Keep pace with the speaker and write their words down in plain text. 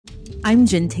I'm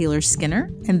Jen Taylor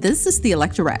Skinner, and this is The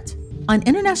Electorate. On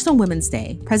International Women's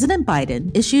Day, President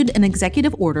Biden issued an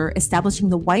executive order establishing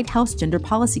the White House Gender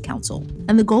Policy Council.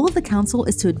 And the goal of the council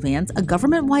is to advance a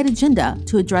government-wide agenda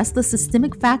to address the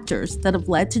systemic factors that have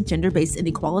led to gender-based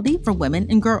inequality for women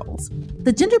and girls.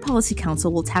 The Gender Policy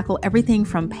Council will tackle everything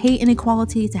from pay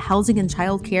inequality to housing and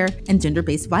childcare and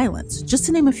gender-based violence, just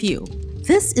to name a few.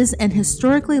 This is an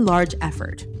historically large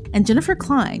effort. And Jennifer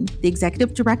Klein, the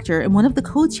executive director and one of the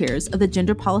co-chairs of the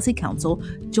Gender Policy Council,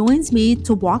 joins me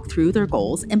to walk through their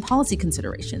goals and policy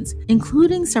considerations,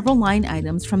 including several line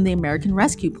items from the American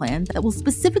Rescue Plan that will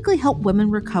specifically help women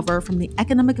recover from the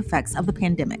economic effects of the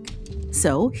pandemic.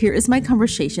 So here is my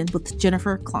conversation with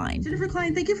Jennifer Klein. Jennifer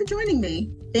Klein, thank you for joining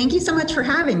me. Thank you so much for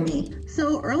having me.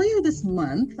 So earlier this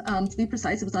month, to be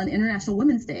precise, it was on International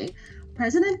Women's Day,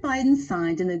 President Biden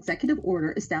signed an executive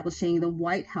order establishing the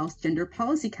White House Gender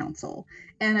Policy Council.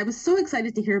 And I was so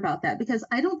excited to hear about that because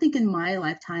I don't think in my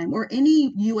lifetime or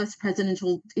any U.S.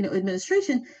 presidential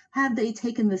administration have they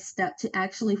taken the step to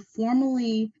actually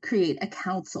formally create a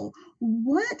council.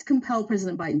 What compelled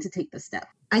President Biden to take this step?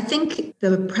 I think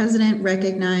the president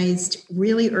recognized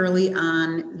really early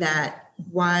on that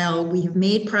while we have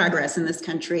made progress in this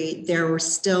country, there were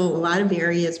still a lot of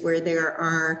areas where there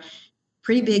are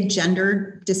pretty big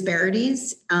gender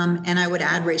disparities, and I would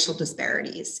add racial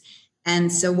disparities.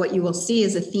 And so what you will see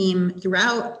is a theme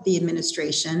throughout the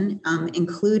administration,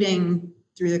 including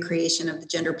through the creation of the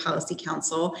Gender Policy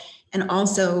Council, and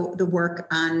also the work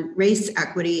on race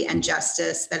equity and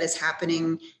justice that is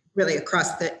happening really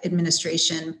across the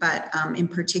administration, but in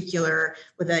particular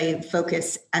with a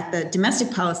focus at the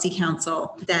Domestic Policy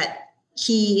Council that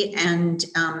he and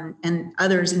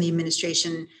others in the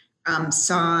administration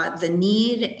saw the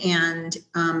need and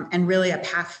really a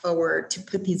path forward to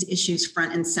put these issues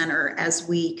front and center as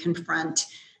we confront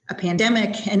a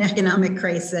pandemic, an economic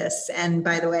crisis, and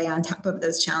by the way, on top of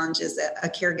those challenges, a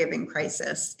caregiving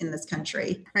crisis in this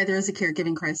country. Right, there is a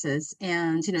caregiving crisis,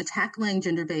 and tackling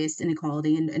gender-based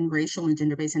inequality and racial and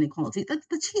gender-based inequality,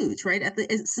 that's huge, right? At the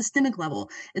systemic level,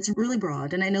 it's really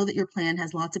broad, and I know that your plan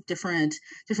has lots of different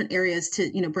areas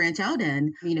to branch out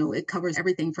in. It covers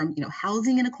everything from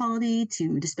housing inequality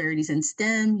to disparities in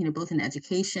STEM, both in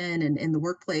education and in the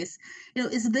workplace.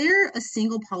 Is there a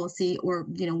single policy or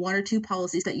one or two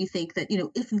policies that you think that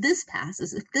if this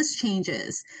passes, if this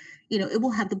changes, it will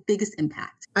have the biggest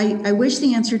impact? I wish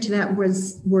the answer to that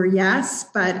were yes,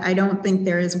 but I don't think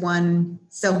there is one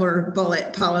silver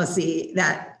bullet policy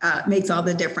that makes all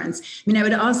the difference. I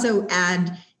would also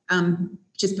add,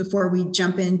 just before we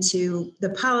jump into the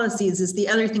policies, is the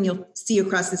other thing you'll see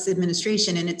across this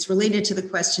administration, and it's related to the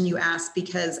question you asked,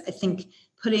 because I think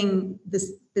putting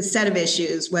this set of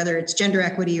issues, whether it's gender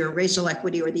equity or racial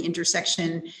equity or the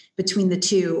intersection between the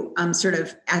two, sort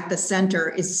of at the center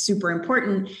is super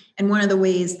important. And one of the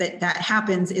ways that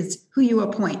happens is who you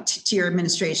appoint to your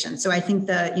administration. So I think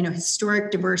the historic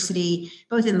diversity,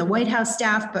 both in the White House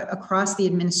staff, but across the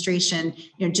administration.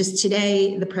 Just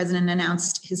today, the president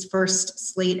announced his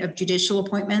first slate of judicial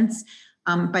appointments.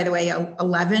 By the way,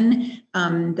 11,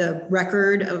 the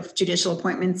record of judicial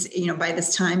appointments, by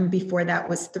this time before that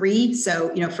was 3.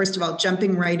 So, first of all,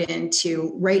 jumping right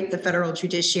into the federal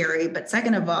judiciary. But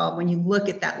second of all, when you look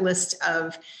at that list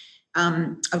of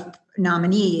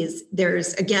nominees,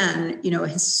 there's, again, a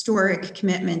historic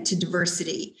commitment to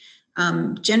diversity,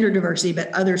 gender diversity,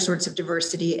 but other sorts of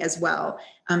diversity as well.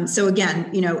 So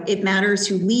again, it matters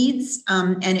who leads,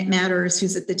 and it matters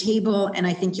who's at the table. And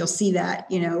I think you'll see that,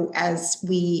 as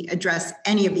we address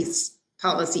any of these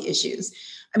policy issues.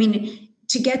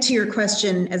 To get to your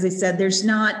question, as I said, there's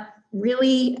not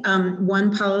really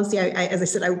one policy. As I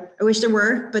said, I wish there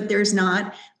were, but there's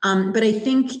not. But I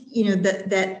think,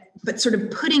 but sort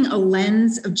of putting a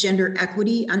lens of gender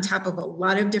equity on top of a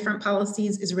lot of different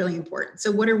policies is really important. So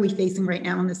what are we facing right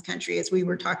now in this country? As we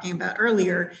were talking about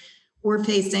earlier, we're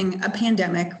facing a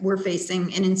pandemic, we're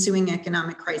facing an ensuing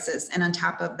economic crisis, and on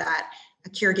top of that, a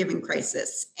caregiving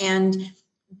crisis. And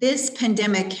this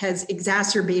pandemic has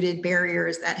exacerbated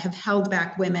barriers that have held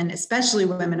back women, especially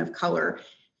women of color,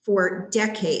 for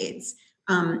decades.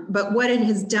 But what it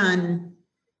has done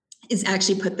is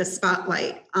actually put the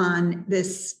spotlight on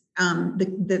this,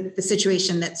 the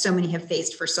situation that so many have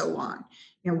faced for so long.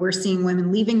 We're seeing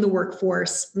women leaving the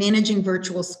workforce, managing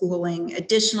virtual schooling,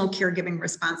 additional caregiving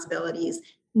responsibilities.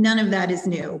 None of that is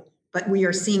new, but we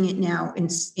are seeing it now in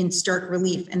stark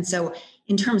relief. And so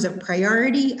in terms of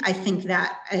priority, I think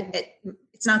that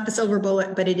it's not the silver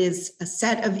bullet, but it is a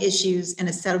set of issues and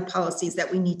a set of policies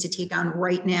that we need to take on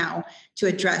right now to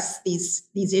address these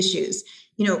issues.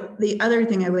 The other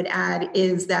thing I would add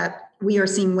is that we are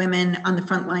seeing women on the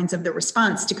front lines of the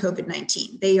response to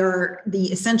COVID-19. They are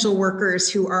the essential workers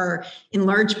who are in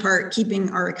large part keeping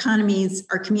our economies,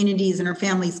 our communities, and our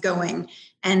families going.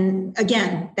 And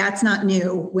again, that's not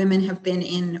new. Women have been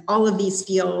in all of these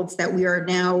fields that we are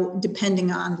now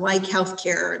depending on, like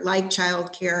healthcare, like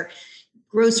childcare,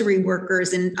 grocery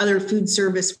workers, and other food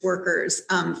service workers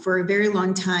for a very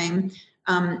long time.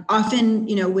 Often,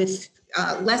 with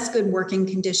less good working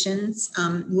conditions,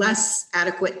 less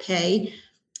adequate pay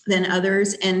than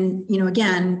others. And,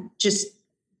 again, just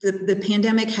the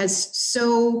pandemic has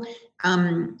so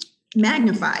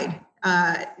magnified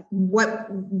what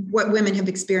women have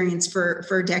experienced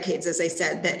for decades, as I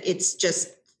said, that it's just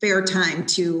fair time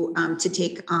to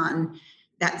take on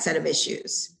that set of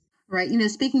issues. Right.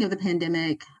 Speaking of the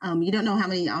pandemic, you don't know how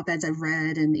many op-eds I've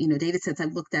read and, data sets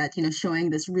I've looked at, showing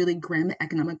this really grim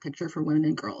economic picture for women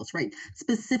and girls, right?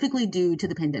 Specifically due to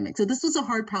the pandemic. So this was a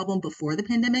hard problem before the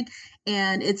pandemic,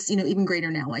 and it's, even greater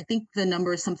now. I think the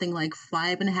number is something like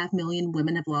 5.5 million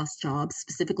women have lost jobs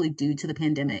specifically due to the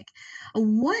pandemic.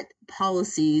 What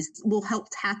policies will help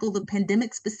tackle the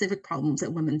pandemic specific problems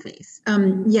that women face?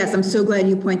 Yes, I'm so glad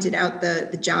you pointed out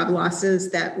the job losses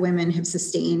that women have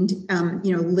sustained,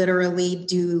 literally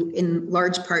due in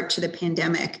large part to the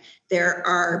pandemic. There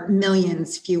are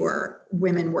millions fewer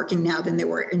women working now than there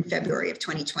were in February of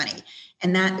 2020.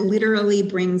 And that literally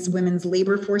brings women's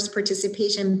labor force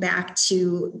participation back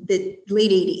to the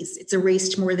late 80s. It's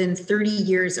erased more than 30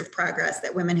 years of progress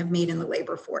that women have made in the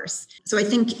labor force. So I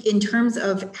think in terms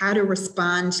of how to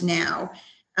respond now,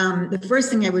 the first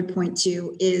thing I would point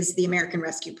to is the American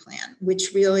Rescue Plan,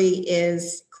 which really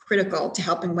is critical to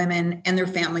helping women and their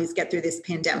families get through this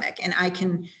pandemic. And I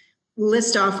can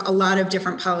list off a lot of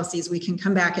different policies. We can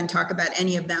come back and talk about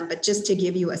any of them, but just to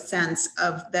give you a sense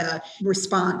of the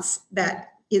response that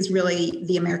is really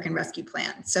the American Rescue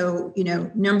Plan. So,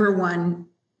 number one,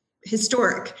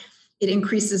 historic. It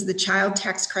increases the child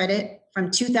tax credit from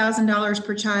 $2,000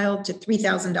 per child to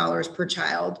 $3,000 per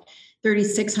child,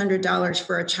 $3,600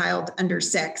 for a child under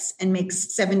 6, and makes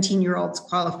 17-year-olds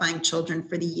qualifying children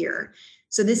for the year.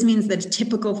 So this means that a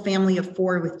typical family of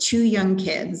 4 with 2 young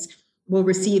kids will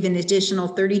receive an additional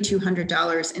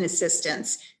 $3,200 in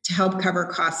assistance to help cover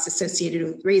costs associated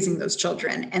with raising those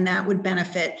children. And that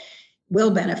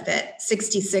will benefit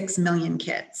 66 million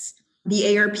kids.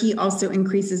 The ARP also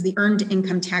increases the earned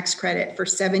income tax credit for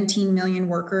 17 million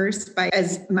workers by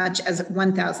as much as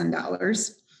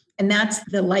 $1,000. And that's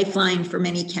the lifeline for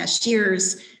many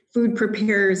cashiers, food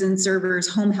preparers and servers,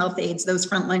 home health aides, those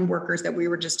frontline workers that we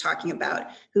were just talking about,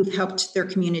 who've helped their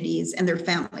communities and their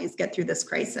families get through this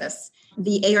crisis.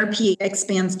 The ARP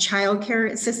expands childcare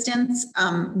assistance,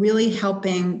 really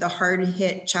helping the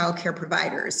hard-hit childcare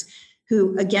providers,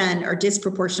 who, again, are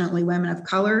disproportionately women of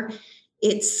color.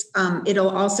 It'll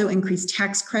also increase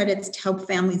tax credits to help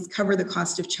families cover the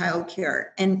cost of childcare.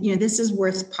 And, this is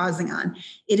worth pausing on.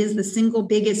 It is the single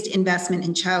biggest investment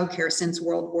in childcare since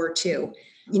World War II.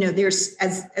 There's,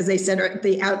 as I said at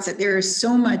the outset, there is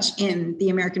so much in the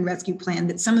American Rescue Plan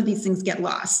that some of these things get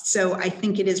lost. So I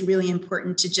think it is really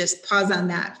important to just pause on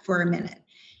that for a minute.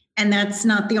 And that's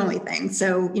not the only thing.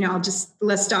 So, I'll just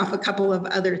list off a couple of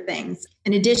other things.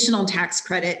 An additional tax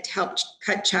credit to help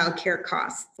cut childcare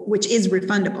costs, which is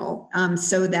refundable,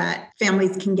 so that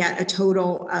families can get a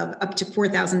total of up to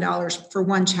 $4,000 for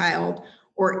one child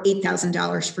or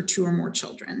 $8,000 for 2 or more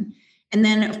children. And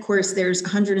then, of course, there's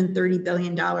 $130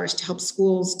 billion to help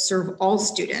schools serve all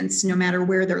students, no matter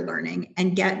where they're learning,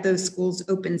 and get those schools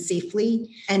open safely.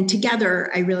 And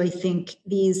together, I really think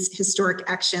these historic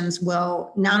actions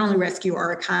will not only rescue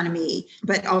our economy,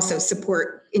 but also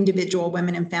support individual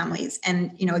women and families.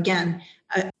 And, again,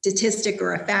 a statistic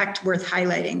or a fact worth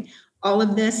highlighting, all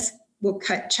of this will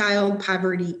cut child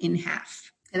poverty in half.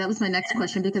 And that was my next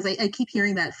question, because I keep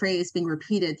hearing that phrase being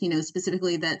repeated,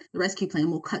 specifically that the rescue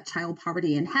plan will cut child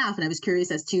poverty in half. And I was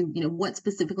curious as to, what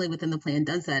specifically within the plan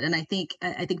does that. And I think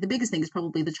the biggest thing is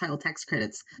probably the child tax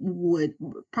credits would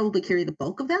probably carry the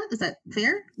bulk of that. Is that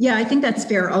fair? Yeah, I think that's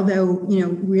fair. Although,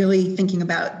 really thinking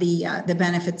about the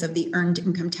benefits of the earned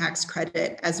income tax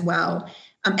credit as well.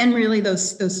 And really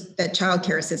that child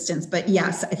care assistance. But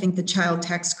yes, I think the child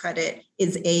tax credit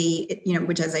is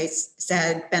which, as I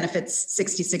said, benefits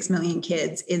 66 million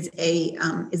kids, is a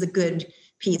good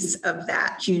piece of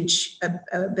that huge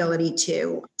ability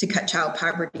to cut child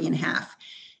poverty in half.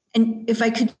 And if I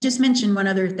could just mention one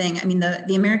other thing,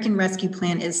 the American Rescue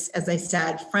Plan is, as I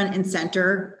said, front and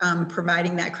center,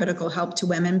 providing that critical help to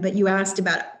women. But you asked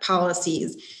about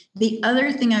policies. The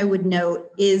other thing I would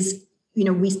note is,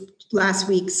 we last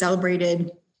week celebrated,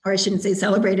 or I shouldn't say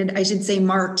celebrated, I should say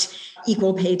marked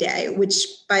Equal Pay Day, which,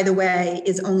 by the way,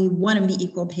 is only one of the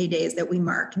equal pay days that we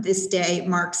mark. This day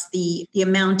marks the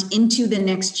amount into the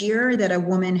next year that a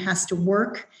woman has to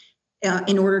work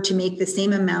in order to make the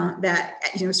same amount that,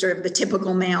 sort of the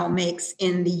typical male makes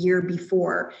in the year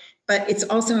before. But it's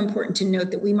also important to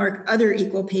note that we mark other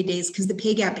equal pay days because the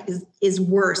pay gap is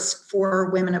worse for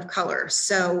women of color.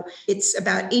 So it's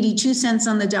about 82 cents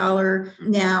on the dollar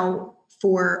now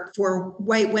for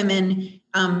white women.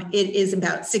 It is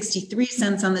about 63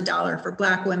 cents on the dollar for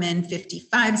Black women,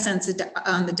 55 cents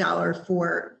on the dollar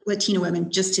for Latino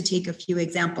women, just to take a few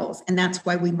examples. And that's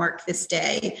why we mark this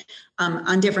day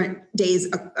on different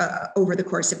days over the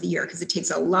course of the year, because it takes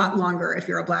a lot longer if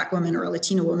you're a Black woman or a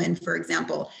Latino woman, for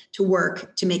example, to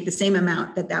work to make the same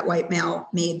amount that white male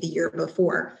made the year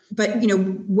before. But,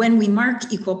 when we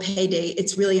mark Equal Pay Day,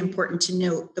 it's really important to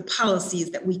note the policies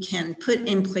that we can put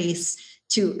in place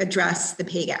to address the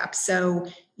pay gap. So,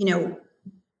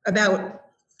 about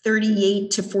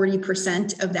 38 to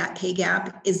 40% of that pay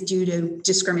gap is due to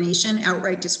discrimination,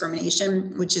 outright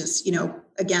discrimination, which is,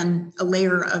 again, a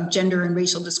layer of gender and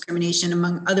racial discrimination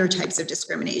among other types of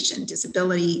discrimination,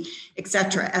 disability, et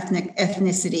cetera,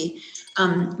 ethnicity.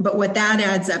 But what that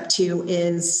adds up to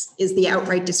is the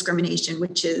outright discrimination,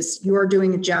 which is you're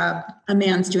doing a job, a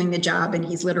man's doing the job, and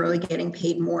he's literally getting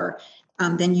paid more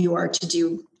than you are to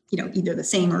do either the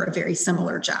same or a very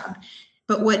similar job.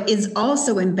 But what is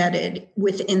also embedded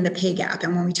within the pay gap,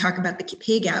 and when we talk about the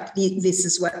pay gap, this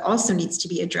is what also needs to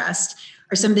be addressed,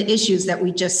 are some of the issues that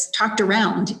we just talked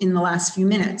around in the last few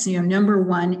minutes. Number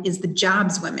one is the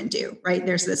jobs women do, right?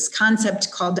 There's this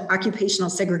concept called occupational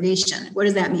segregation. What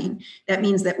does that mean? That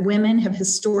means that women have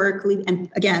historically,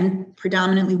 and again,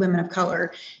 predominantly women of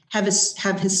color, have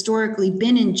historically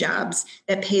been in jobs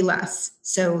that pay less.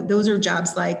 So those are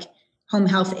jobs like home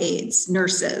health aides,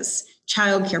 nurses,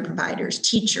 childcare providers,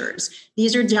 teachers.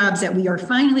 These are jobs that we are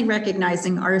finally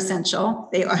recognizing are essential.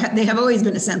 They have always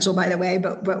been essential, by the way,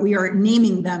 but we are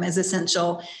naming them as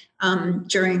essential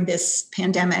during this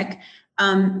pandemic.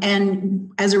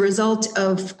 And as a result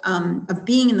of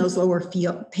being in those lower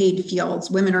paid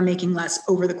fields, women are making less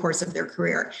over the course of their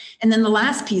career. And then the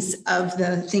last piece of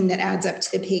the thing that adds up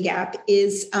to the pay gap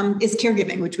is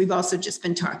caregiving, which we've also just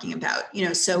been talking about.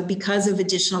 So because of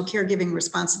additional caregiving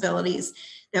responsibilities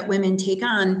that women take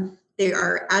on, they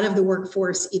are out of the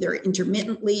workforce either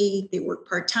intermittently, they work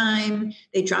part-time,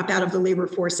 they drop out of the labor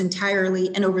force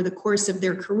entirely, and over the course of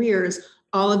their careers,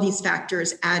 all of these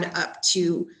factors add up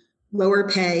to lower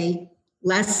pay,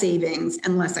 less savings,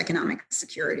 and less economic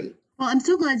security. Well, I'm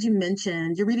so glad you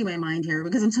mentioned, you're reading my mind here,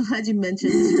 because I'm so glad you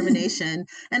mentioned discrimination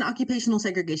and occupational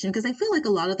segregation, because I feel like a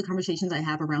lot of the conversations I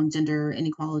have around gender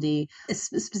inequality,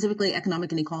 specifically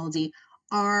economic inequality,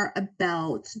 are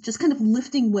about just kind of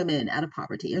lifting women out of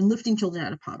poverty and lifting children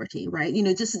out of poverty, right?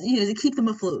 To keep them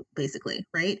afloat, basically,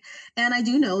 right? And I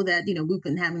do know that, we've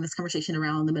been having this conversation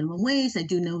around the minimum wage. I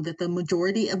do know that the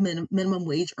majority of minimum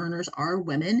wage earners are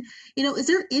women. Is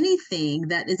there anything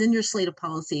that is in your slate of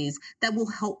policies that will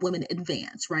help women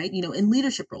advance, right? In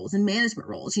leadership roles and management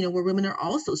roles, where women are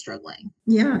also struggling?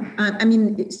 Yeah.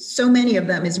 So many of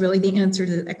them is really the answer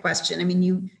to that question.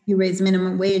 You raise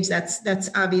minimum wage. That's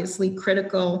obviously critical.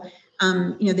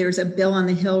 There's a bill on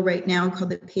the Hill right now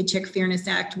called the Paycheck Fairness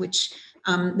Act, which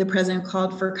the president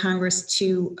called for Congress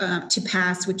to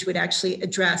pass, which would actually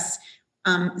address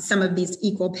some of these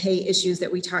equal pay issues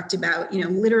that we talked about.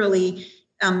 Literally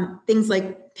things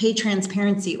like pay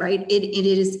transparency, right? It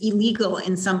is illegal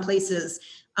in some places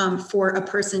for a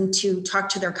person to talk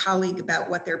to their colleague about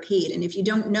what they're paid. And if you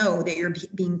don't know that you're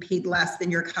being paid less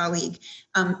than your colleague,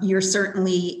 you're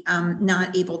certainly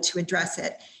not able to address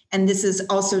it. And this is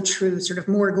also true sort of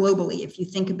more globally, if you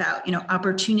think about,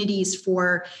 opportunities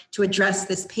to address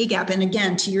this pay gap. And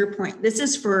again, to your point, this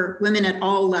is for women at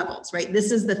all levels, right?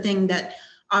 This is the thing that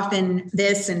often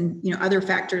this and, other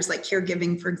factors like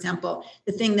caregiving, for example,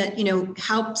 the thing that,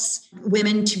 helps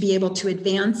women to be able to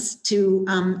advance to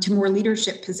more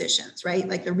leadership positions, right?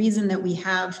 Like the reason that we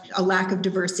have a lack of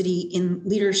diversity in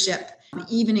leadership,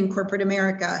 even in corporate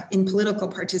America, in political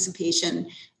participation,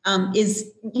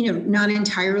 is, not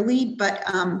entirely, but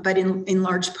in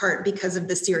large part because of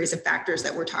the series of factors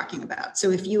that we're talking about.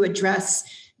 So if you address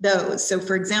those, so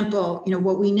for example,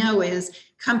 what we know is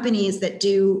companies that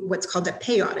do what's called a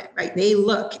pay audit, right? They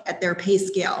look at their pay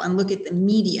scale and look at the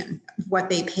median of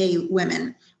what they pay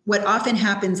women. What often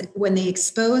happens when they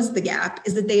expose the gap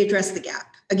is that they address the gap.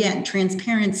 Again,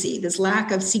 transparency, this lack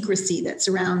of secrecy that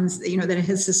surrounds, that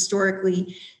has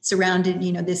historically surrounded,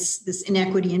 this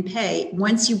inequity in pay.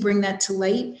 Once you bring that to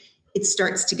light, it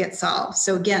starts to get solved.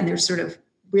 So again, there's sort of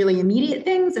really immediate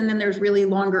things, and then there's really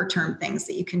longer term things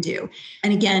that you can do.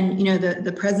 And again,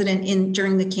 the president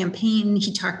during the campaign,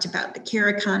 he talked about the care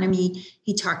economy.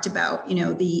 He talked about,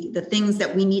 the things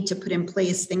that we need to put in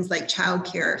place, things like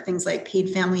childcare, things like paid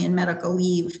family and medical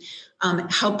leave,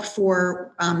 help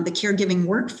for the caregiving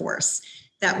workforce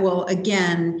that will,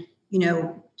 again,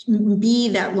 be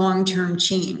that long-term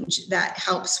change that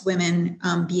helps women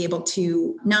be able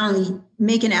to not only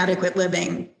make an adequate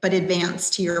living, but advance,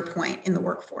 to your point, in the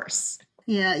workforce.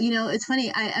 Yeah, it's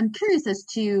funny. I'm curious as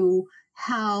to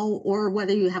how or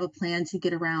whether you have a plan to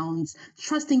get around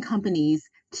trusting companies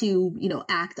to,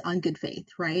 act on good faith,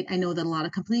 right? I know that a lot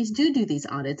of companies do these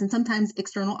audits, and sometimes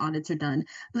external audits are done,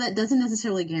 but that doesn't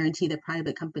necessarily guarantee that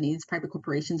private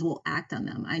corporations will act on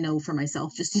them. I know for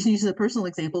myself, just to use a personal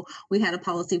example, we had a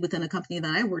policy within a company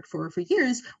that I worked for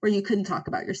years where you couldn't talk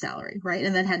about your salary, right?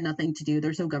 And that had nothing to do,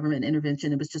 there's no government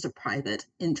intervention. It was just a private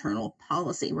internal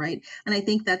policy, right? And I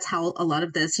think that's how a lot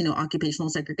of this, occupational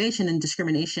segregation and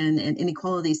discrimination and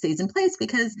inequality stays in place,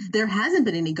 because there hasn't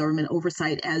been any government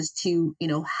oversight as to,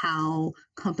 how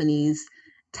companies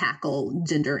tackle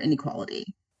gender inequality.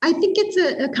 I think it's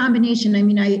a combination. I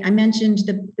mean, I mentioned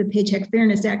the Paycheck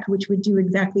Fairness Act, which would do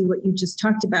exactly what you just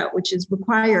talked about, which is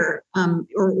require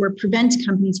or prevent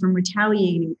companies from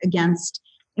retaliating against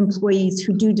employees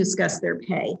who do discuss their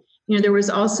pay. There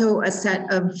was also a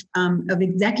set of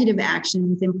executive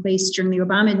actions in place during the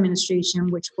Obama administration,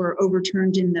 which were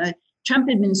overturned in the Trump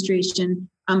administration,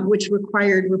 which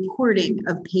required reporting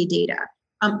of pay data.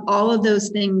 All of those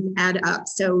things add up.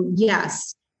 So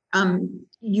yes,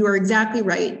 you are exactly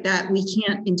right that we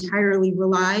can't entirely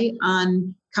rely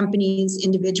on companies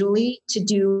individually to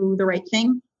do the right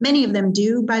thing. Many of them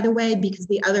do, by the way, because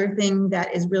the other thing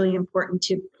that is really important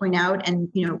to point out, and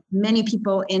many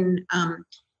people in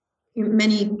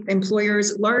many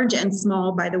employers, large and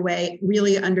small, by the way,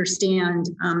 really understand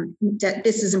that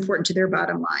this is important to their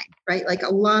bottom line, right? Like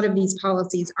a lot of these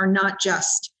policies are not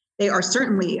just, they are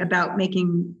certainly about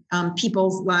making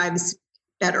people's lives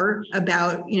better,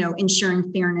 about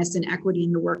ensuring fairness and equity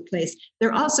in the workplace.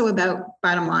 They're also about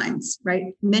bottom lines,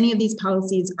 right? Many of these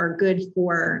policies are good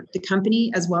for the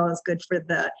company as well as good for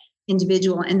the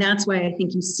individual. And that's why I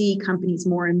think you see companies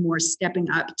more and more stepping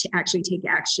up to actually take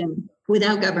action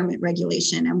without government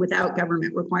regulation and without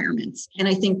government requirements. And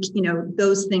I think,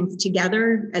 those things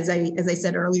together, as I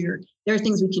said earlier, there are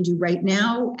things we can do right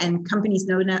now, and companies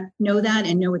know that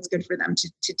and know it's good for them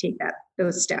to take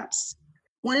those steps.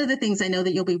 One of the things I know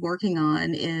that you'll be working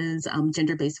on is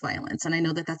gender-based violence. And I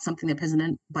know that that's something that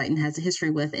President Biden has a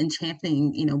history with in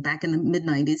championing, back in the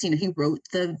mid-90s, he wrote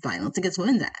the Violence Against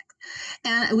Women Act.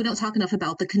 And we don't talk enough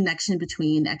about the connection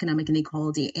between economic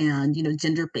inequality and,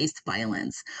 gender-based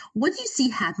violence. What do you see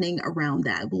happening around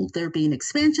that? Will there be an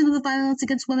expansion of the Violence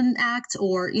Against Women Act,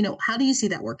 or, how do you see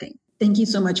that working? Thank you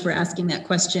so much for asking that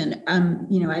question.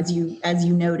 As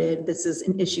you noted, this is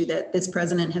an issue that this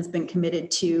president has been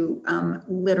committed to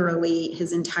literally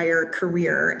his entire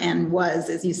career, and was,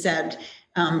 as you said,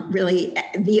 really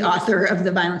the author of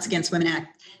the Violence Against Women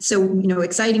Act. So,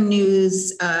 exciting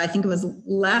news. I think it was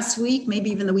last week,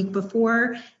 maybe even the week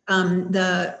before,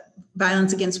 the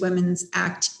Violence Against Women's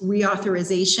Act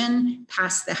reauthorization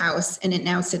passed the House, and it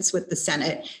now sits with the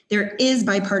Senate. There is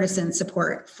bipartisan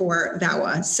support for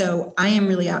VAWA, so I am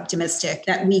really optimistic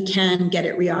that we can get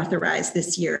it reauthorized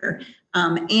this year,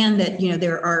 and that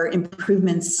there are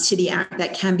improvements to the act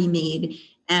that can be made.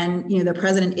 And the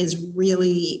president is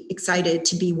really excited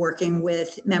to be working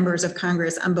with members of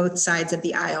Congress on both sides of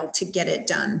the aisle to get it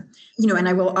done. And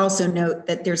I will also note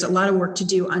that there's a lot of work to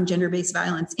do on gender-based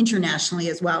violence internationally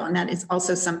as well. And that is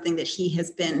also something that he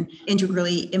has been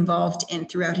integrally involved in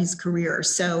throughout his career.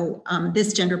 So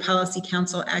this Gender Policy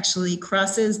Council actually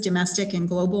crosses domestic and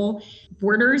global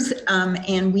borders.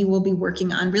 And we will be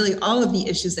working on really all of the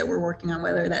issues that we're working on,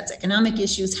 whether that's economic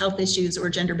issues, health issues, or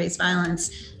gender-based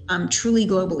violence, truly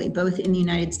globally, both in the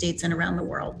United States and around the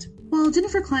world. Well,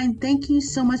 Jennifer Klein, thank you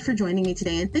so much for joining me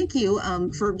today. And thank you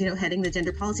for heading the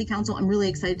Gender Policy Council. I'm really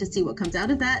excited to see what comes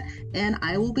out of that. And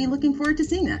I will be looking forward to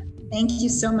seeing that. Thank you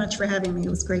so much for having me. It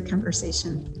was a great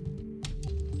conversation.